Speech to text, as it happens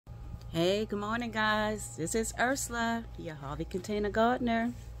Hey, good morning, guys. This is Ursula, your Harvey Container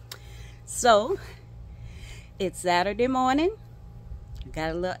Gardener. So, it's Saturday morning.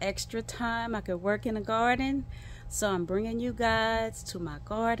 Got a little extra time. I could work in the garden. So, I'm bringing you guys to my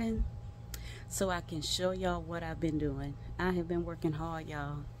garden so I can show y'all what I've been doing. I have been working hard,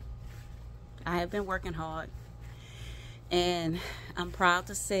 y'all. I have been working hard. And I'm proud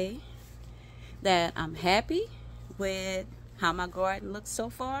to say that I'm happy with how my garden looks so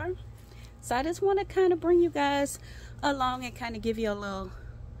far. So I just want to kind of bring you guys along and kind of give you a little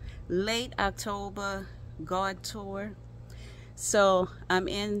late October garden tour. So I'm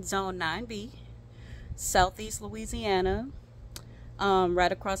in zone 9B, Southeast Louisiana,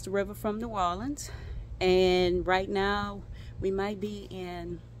 right across the river from New Orleans. And right now we might be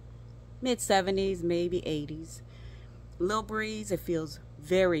in mid 70s, maybe 80s. Little breeze, it feels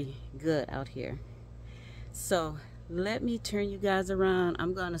very good out here. So let me turn you guys around.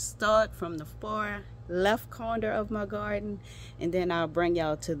 I'm gonna start from the far left corner of my garden, and then I'll bring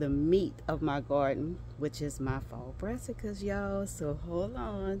y'all to the meat of my garden, which is my fall brassicas, y'all. So hold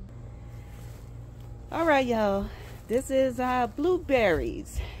on. All right, y'all, this is our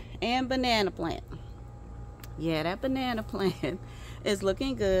blueberries and banana plant. Yeah, that banana plant is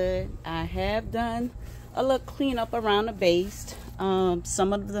looking good. I have done a little cleanup around the base.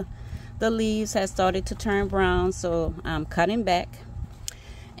 Some of the leaves have started to turn brown, so I'm cutting back.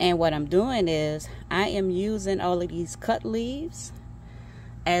 And what I'm doing is I am using all of these cut leaves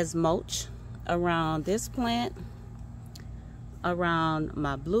as mulch around this plant, around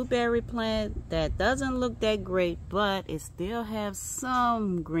my blueberry plant that doesn't look that great, but it still has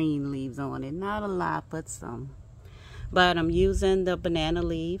some green leaves on it. Not a lot, but some. But I'm using the banana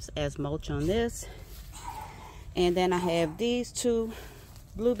leaves as mulch on this. And then I have these two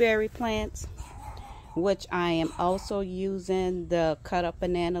blueberry plants, which I am also using the cut up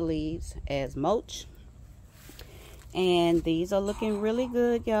banana leaves as mulch. And these are looking really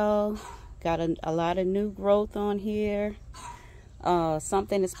good, y'all. Got a lot of new growth on here.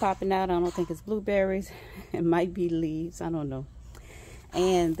 Something is popping out. I don't think it's blueberries. It might be leaves, I don't know.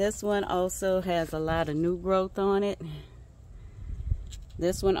 And this one also has a lot of new growth on it.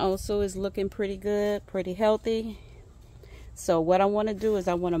 This one also is looking pretty good, pretty healthy. So what I want to do is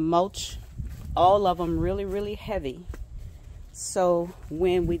I want to mulch all of them really, really heavy. So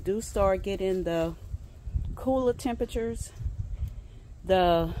when we do start getting the cooler temperatures,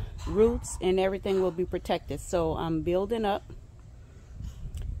 the roots and everything will be protected. So I'm building up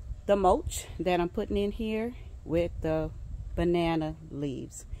the mulch that I'm putting in here with the banana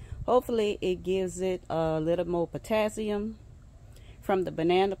leaves. Hopefully it gives it a little more potassium from the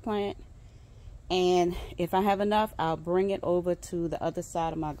banana plant. And if I have enough, I'll bring it over to the other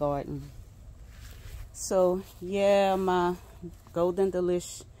side of my garden. So yeah, my golden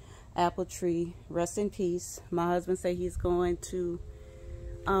delish apple tree, rest in peace. My husband said he's going to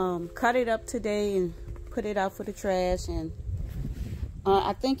cut it up today and put it out for the trash. And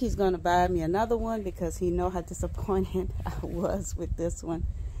I think he's going to buy me another one because he knows how disappointed I was with this one.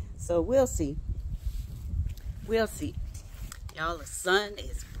 So we'll see. We'll see. Y'all, the sun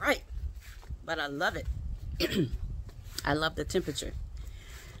is bright, but I love it. I love the temperature.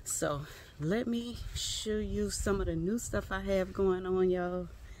 So let me show you some of the new stuff I have going on, y'all.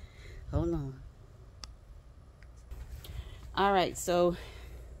 Hold on. All right, so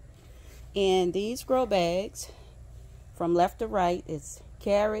in these grow bags, from left to right, it's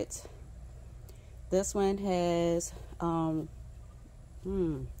carrots. This one has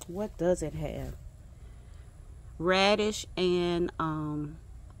what does it have? Radish and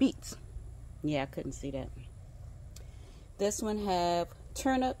beets. Yeah, I couldn't see that. This one have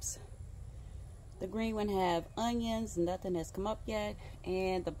turnips. The green one have onions. Nothing has come up yet.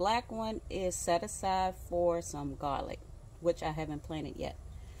 And the black one is set aside for some garlic, which I haven't planted yet.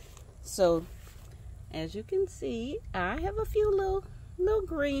 So as you can see, I have a few little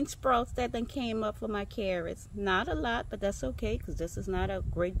green sprouts that then came up for my carrots. Not a lot, but that's okay because this is not a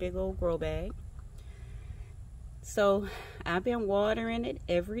great big old grow bag. So I've been watering it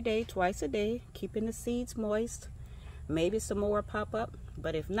every day, twice a day, keeping the seeds moist. Maybe some more pop up,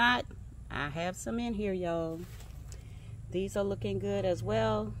 but if not, I have some in here, y'all. These are looking good as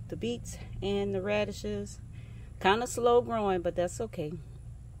well. The beets and the radishes. Kind of slow growing, but that's okay.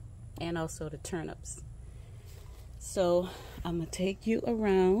 And also the turnips. So I'm going to take you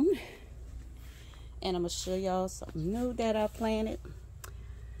around and I'm going to show y'all something new that I planted.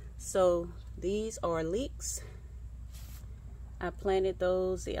 So these are leeks. I planted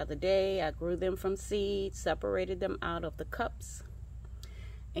those the other day. I grew them from seeds, separated them out of the cups.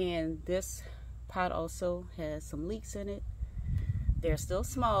 And this pot also has some leeks in it. They're still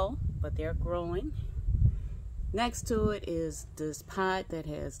small, but they're growing. Next to it is this pot that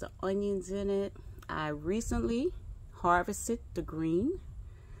has the onions in it. I recently harvested the green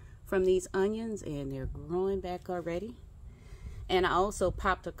from these onions and they're growing back already. And I also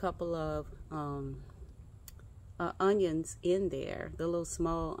popped a couple of onions in there, the little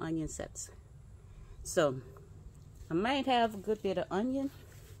small onion sets. So I might have a good bit of onion.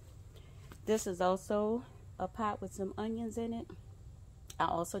 This is also a pot with some onions in it. I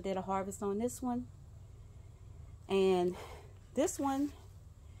also did a harvest on this one. And this one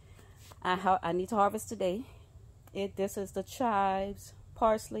I need to harvest today. This is the chives,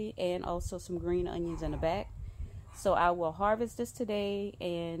 parsley, and also some green onions in the back. So I will harvest this today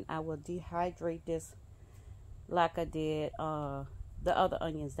and I will dehydrate this like I did the other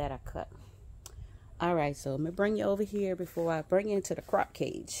onions that I cut. Alright, so I'm going to bring you over here before I bring you into the crop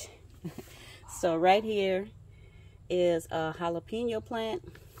cage. So right here is a jalapeno plant.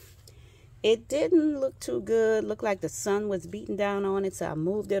 It didn't look too good. Looked like the sun was beating down on it. So I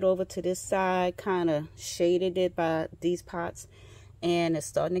moved it over to this side, kind of shaded it by these pots. And it's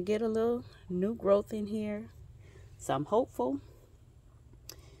starting to get a little new growth in here. So I'm hopeful.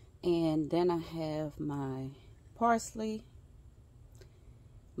 And then I have my parsley,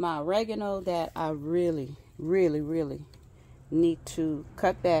 my oregano that I really need to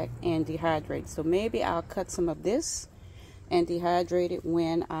cut back and dehydrate. So maybe I'll cut some of this and dehydrate it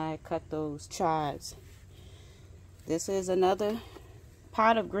when I cut those chives. This is another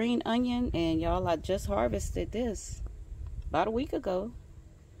pot of green onion, and y'all, I just harvested this about a week ago.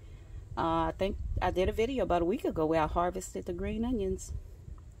 I think I did a video about a week ago where I harvested the green onions.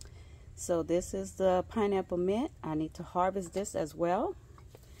 So this is the pineapple mint. I need to harvest this as well.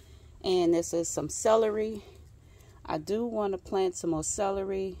 And this is some celery. I do want to plant some more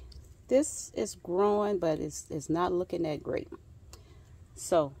celery. This is growing, but it's not looking that great.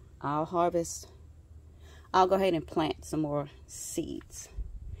 So I'll go ahead and plant some more seeds.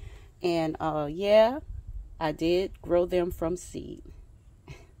 And yeah, I did grow them from seed.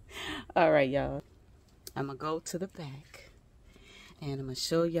 All right, y'all. I'm going to go to the back. And I'm going to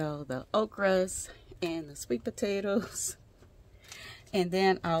show y'all the okras and the sweet potatoes. And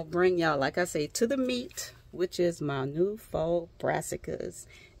then I'll bring y'all, like I say, to the meat, which is my new fall brassicas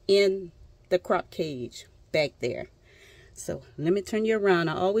in the crop cage back there. So let me turn you around.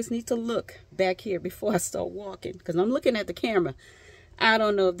 I always need to look back here before I start walking because I'm looking at the camera. I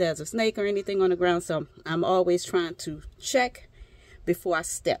don't know if there's a snake or anything on the ground, so I'm always trying to check before I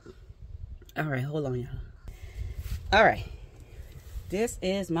step. All right, hold on, y'all. All right, this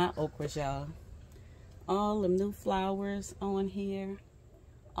is my okras, y'all. All the new flowers on here,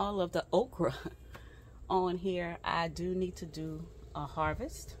 all of the okra on here. I do need to do a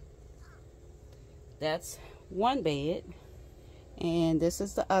harvest. That's one bed, and this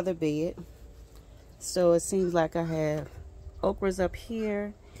is the other bed. So it seems like I have okras up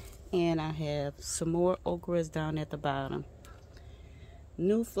here, and I have some more okras down at the bottom.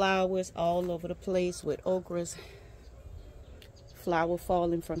 New flowers all over the place with okras. Flower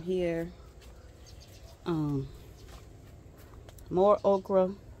falling from here. More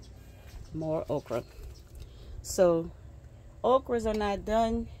okra, more okra. So okras are not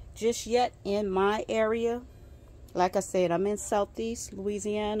done just yet in my area. Like I said, I'm in Southeast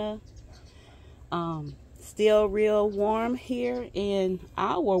Louisiana. Still real warm here, and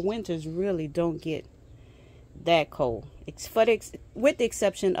our winters really don't get that cold, with the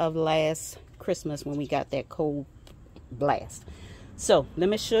exception of last Christmas when we got that cold blast. So let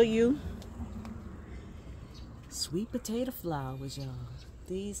me show you sweet potato flowers, y'all.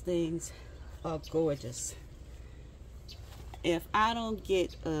 These things are gorgeous. If I don't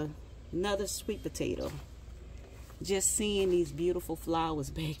get another sweet potato, just seeing these beautiful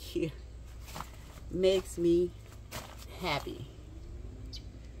flowers back here makes me happy.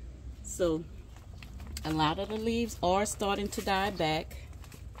 So a lot of the leaves are starting to die back,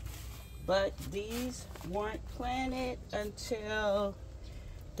 but these weren't planted until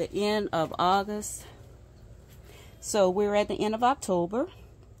the end of August. So we're at the end of October,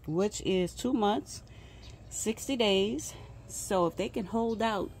 which is 2 months, 60 days. So if they can hold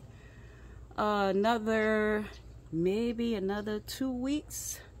out maybe another 2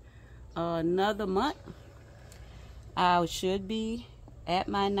 weeks, another month, I should be at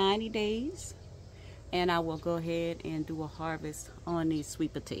my 90 days. And I will go ahead and do a harvest on these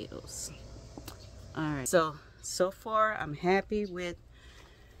sweet potatoes. All right, so far I'm happy with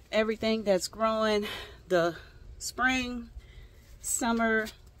everything that's growing. The spring, summer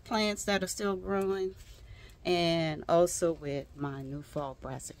plants that are still growing, and also with my new fall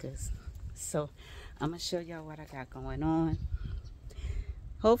brassicas. So I'm gonna show y'all what I got going on.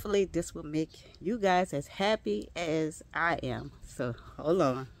 Hopefully this will make you guys as happy as I am. So hold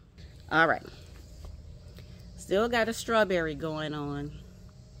on. All right. Still got a strawberry going on.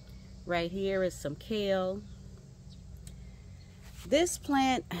 Right here is some kale. This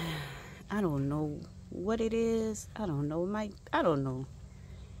plant, I don't know what it is. I don't know. I don't know.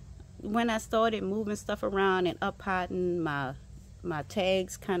 When I started moving stuff around and up-potting, my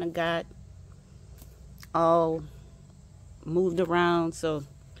tags kind of got all moved around. So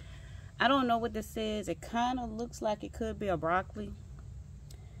I don't know what this is. It kind of looks like it could be a broccoli,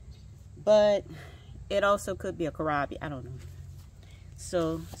 but it also could be a kohlrabi. I don't know.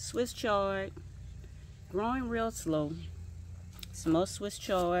 So Swiss chard, growing real slow. Some more Swiss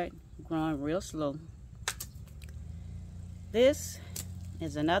chard, growing real slow. This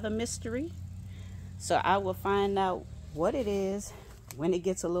is another mystery. So I will find out what it is when it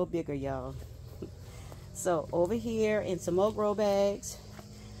gets a little bigger, y'all. So over here in some more grow bags.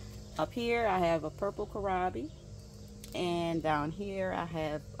 Up here I have a purple kohlrabi. And down here I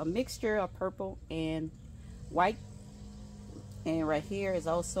have a mixture of purple and white. And right here is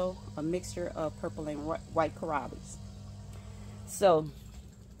also a mixture of purple and white kohlrabis. So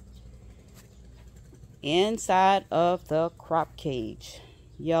inside of the crop cage,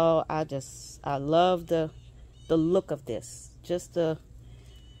 y'all, I love the look of this. Just the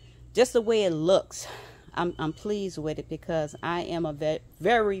way it looks. I'm pleased with it because I am a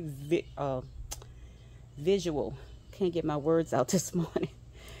very visual. Can't get my words out this morning.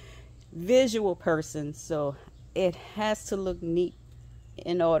 Visual person, so it has to look neat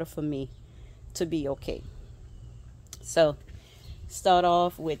in order for me to be okay. So start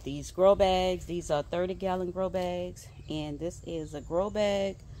off with these grow bags. These are 30-gallon grow bags, and this is a grow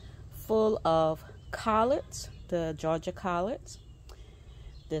bag full of collards, the Georgia collards.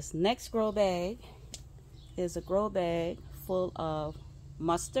 This next grow bag is a grow bag full of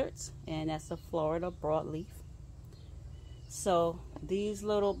mustards, and that's a Florida broadleaf. So these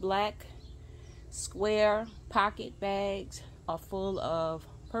little black square pocket bags are full of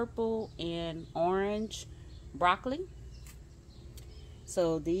purple and orange broccoli.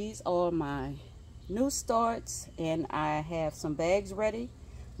 So these are my new starts, and I have some bags ready.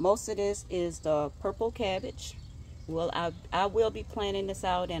 Most of this is the purple cabbage. Well, I will be planting this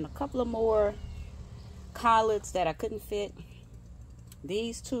out, and a couple of more collards that I couldn't fit.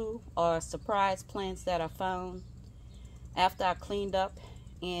 These two are surprise plants that I found after I cleaned up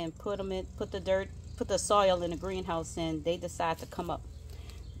and put the soil in the greenhouse, and they decide to come up.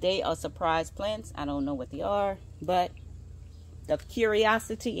 They are surprise plants. I don't know what they are, but the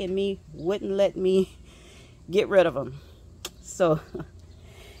curiosity in me wouldn't let me get rid of them. So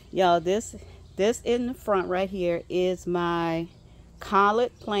y'all, this in the front right here is my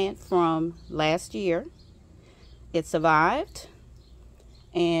collard plant from last year. It survived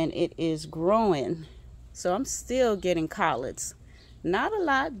and it is growing. So I'm still getting collards. Not a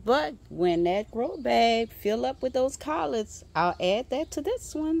lot, but when that grow bag fill up with those collards, I'll add that to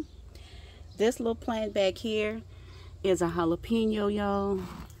this one. This little plant back here is a jalapeno, y'all.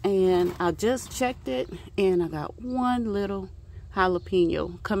 And I just checked it, and I got one little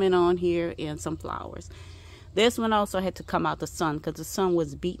jalapeno coming on here and some flowers. This one also had to come out the sun because the sun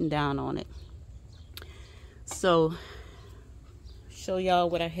was beating down on it. So show y'all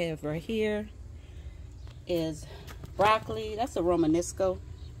what I have right here is broccoli. That's a Romanesco.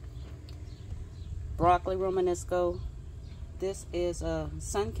 Broccoli Romanesco. This is a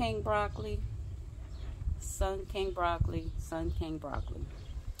Sun King broccoli. Sun King broccoli. Sun King broccoli.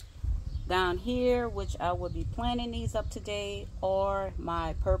 Down here, which I will be planting these up today, are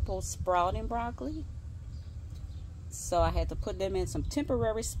my purple sprouting broccoli. So I had to put them in some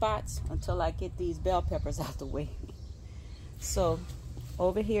temporary spots until I get these bell peppers out the way. So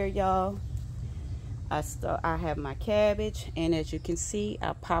over here, y'all, I have my cabbage, and as you can see,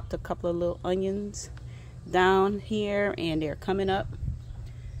 I popped a couple of little onions down here, and they're coming up.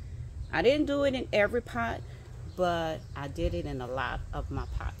 I didn't do it in every pot, but I did it in a lot of my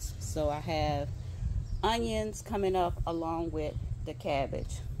pots. So I have onions coming up along with the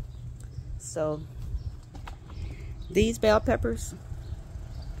cabbage. So these bell peppers,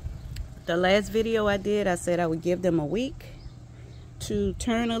 the last video I did, I said I would give them a week to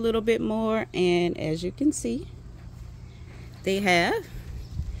turn a little bit more, and as you can see, they have.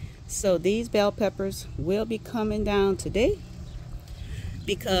 So these bell peppers will be coming down today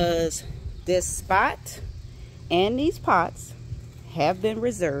because this spot and these pots have been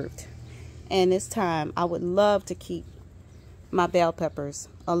reserved, and it's time. I would love to keep my bell peppers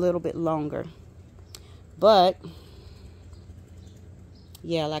a little bit longer, but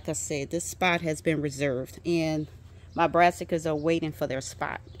yeah, like I said, this spot has been reserved, and my brassicas are waiting for their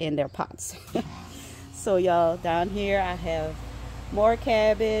spot in their pots. So y'all, down here I have more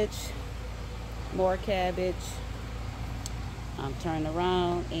cabbage. I'm turning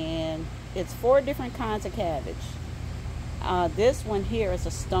around, and it's 4 different kinds of cabbage. This one here is a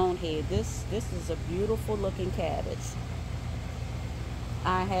stonehead. This is a beautiful looking cabbage.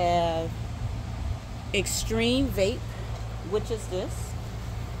 I have Extreme Vape, which is this.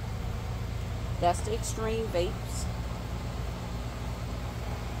 That's the Extreme Vapes.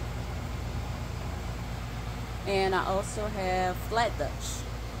 And I also have Flat Dutch.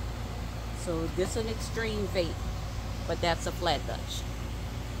 So this is an Extreme Vape, but that's a Flat Dutch.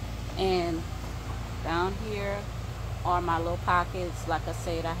 And down here are my little pockets. Like I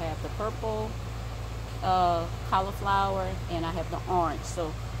said, I have the purple cauliflower, and I have the orange.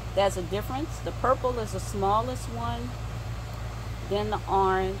 So there's a difference. The purple is the smallest one, then the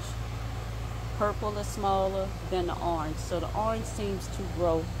orange. Purple is smaller than the orange. So the orange seems to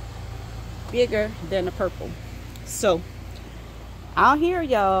grow bigger than the purple. So out here,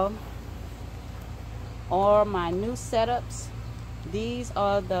 y'all, are my new setups. These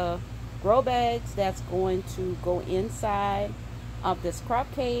are the grow bags that's going to go inside of this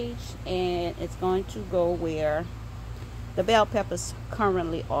crop cage, and it's going to go where the bell peppers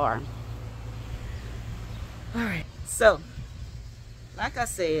currently are. All right, so like I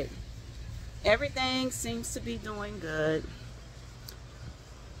said, everything seems to be doing good.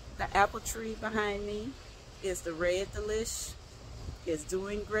 The apple tree behind me is the Red Delish. It's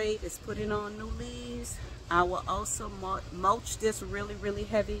doing great. It's putting on new leaves. I will also mulch this really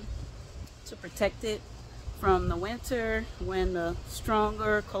heavy to protect it from the winter when the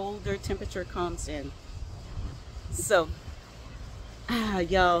stronger, colder temperature comes in. So,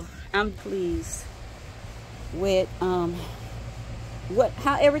 y'all, I'm pleased with how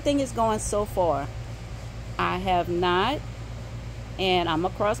everything is going so far. I have not, and I'm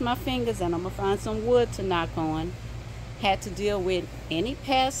gonna cross my fingers and I'm gonna find some wood to knock on, had to deal with any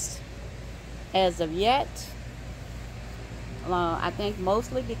pests as of yet. I think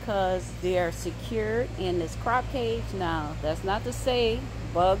mostly because they're secured in this crop cage. Now, that's not to say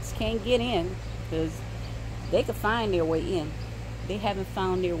bugs can't get in, because they could find their way in. They haven't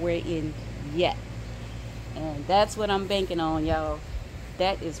found their way in yet. And that's what I'm banking on, y'all.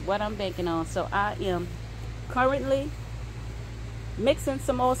 That is what I'm banking on. So I am currently mixing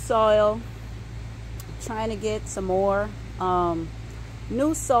some more soil, trying to get some more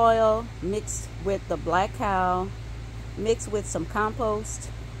new soil mixed with the black cow, mixed with some compost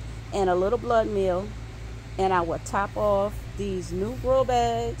and a little blood meal, and I will top off these new grow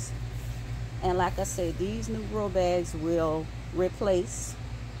bags. And like I said, these new grow bags will replace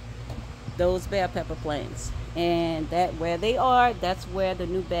those bell pepper plants, and that where they are, that's where the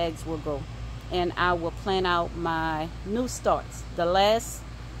new bags will go. And I will plant out my new starts, the last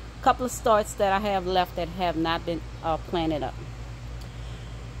couple of starts that I have left that have not been planted up.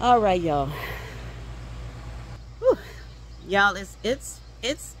 All right, y'all. Y'all, it's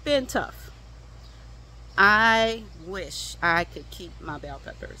been tough. I wish I could keep my bell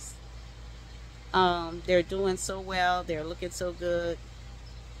peppers. They're doing so well. They're looking so good.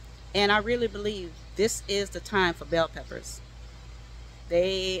 And I really believe this is the time for bell peppers.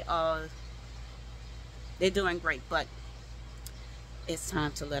 They're doing great, but it's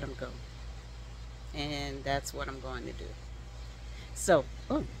time to let them go. And that's what I'm going to do. So,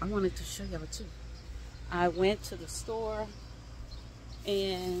 oh, I wanted to show y'all too. I went to the store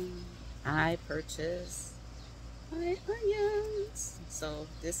and I purchased my onions. So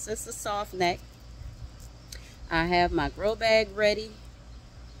this is a soft neck. I have my grow bag ready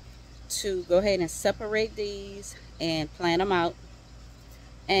to go ahead and separate these and plant them out,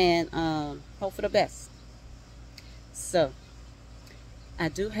 and hope for the best. So I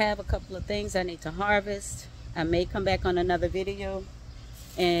do have a couple of things I need to harvest. I may come back on another video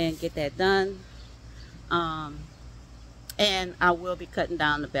and get that done. And I will be cutting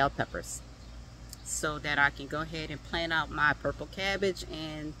down the bell peppers so that I can go ahead and plant out my purple cabbage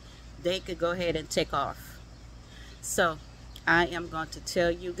and they could go ahead and take off. So I am going to tell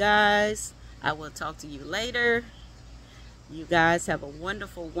you guys, I will talk to you later. You guys have a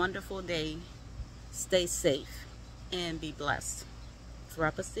wonderful, wonderful day. Stay safe and be blessed.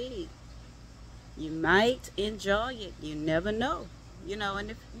 Drop a seed. You might enjoy it. You never know. You know,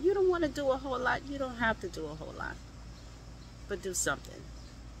 and if you don't want to do a whole lot, you don't have to do a whole lot. But do something.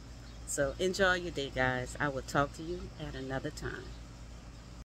 So enjoy your day, guys. I will talk to you at another time.